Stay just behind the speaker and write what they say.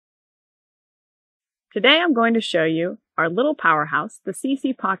Today I'm going to show you our little powerhouse, the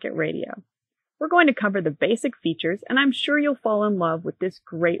CC Pocket Radio. We're going to cover the basic features, and I'm sure you'll fall in love with this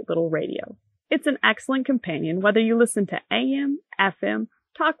great little radio. It's an excellent companion whether you listen to AM, FM,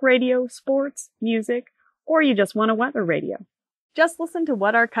 talk radio, sports, music, or you just want a weather radio. Just listen to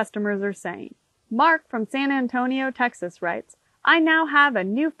what our customers are saying. Mark from San Antonio, Texas writes, "I now have a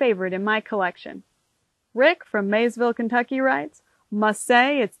new favorite in my collection." Rick from Maysville, Kentucky writes, "Must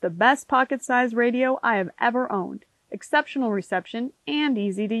say it's the best pocket-sized radio I have ever owned. Exceptional reception and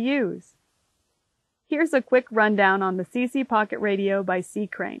easy to use." Here's a quick rundown on the CC Pocket Radio by C.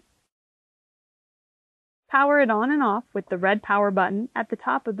 Crane. Power it on and off with the red power button at the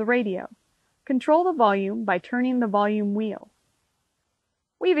top of the radio. Control the volume by turning the volume wheel.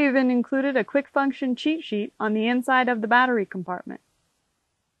 We've even included a quick function cheat sheet on the inside of the battery compartment.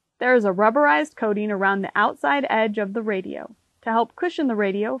 There is a rubberized coating around the outside edge of the radio to help cushion the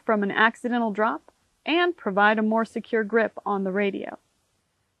radio from an accidental drop and provide a more secure grip on the radio.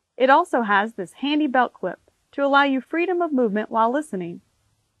 It also has this handy belt clip to allow you freedom of movement while listening.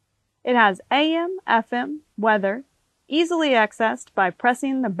 It has AM, FM, weather, easily accessed by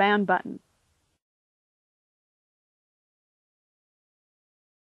pressing the band button.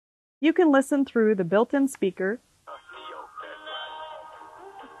 You can listen through the built-in speaker,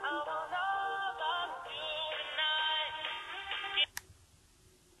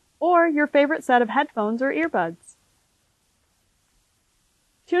 or your favorite set of headphones or earbuds.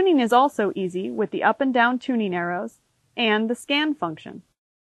 Tuning is also easy with the up and down tuning arrows and the scan function.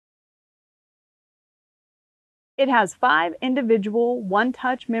 It has 5 individual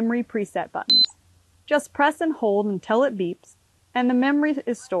one-touch memory preset buttons. Just press and hold until it beeps, and the memory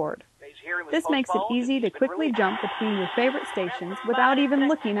is stored. This makes it easy to quickly jump between your favorite stations without even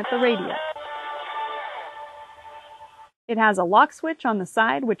looking at the radio. It has a lock switch on the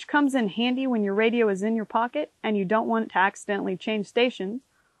side, which comes in handy when your radio is in your pocket and you don't want it to accidentally change stations,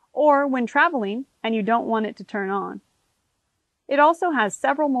 or when traveling and you don't want it to turn on. It also has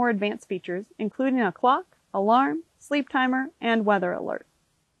several more advanced features, including a clock, alarm, sleep timer, and weather alert.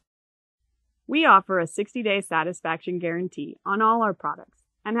 We offer a 60-day satisfaction guarantee on all our products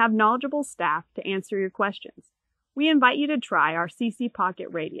and have knowledgeable staff to answer your questions. We invite you to try our CC Pocket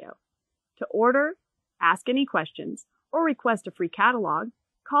Radio. To order, ask any questions, or request a free catalog,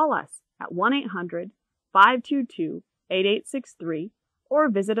 call us at 1-800-522-8863 or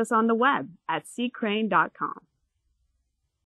visit us on the web at ccrane.com.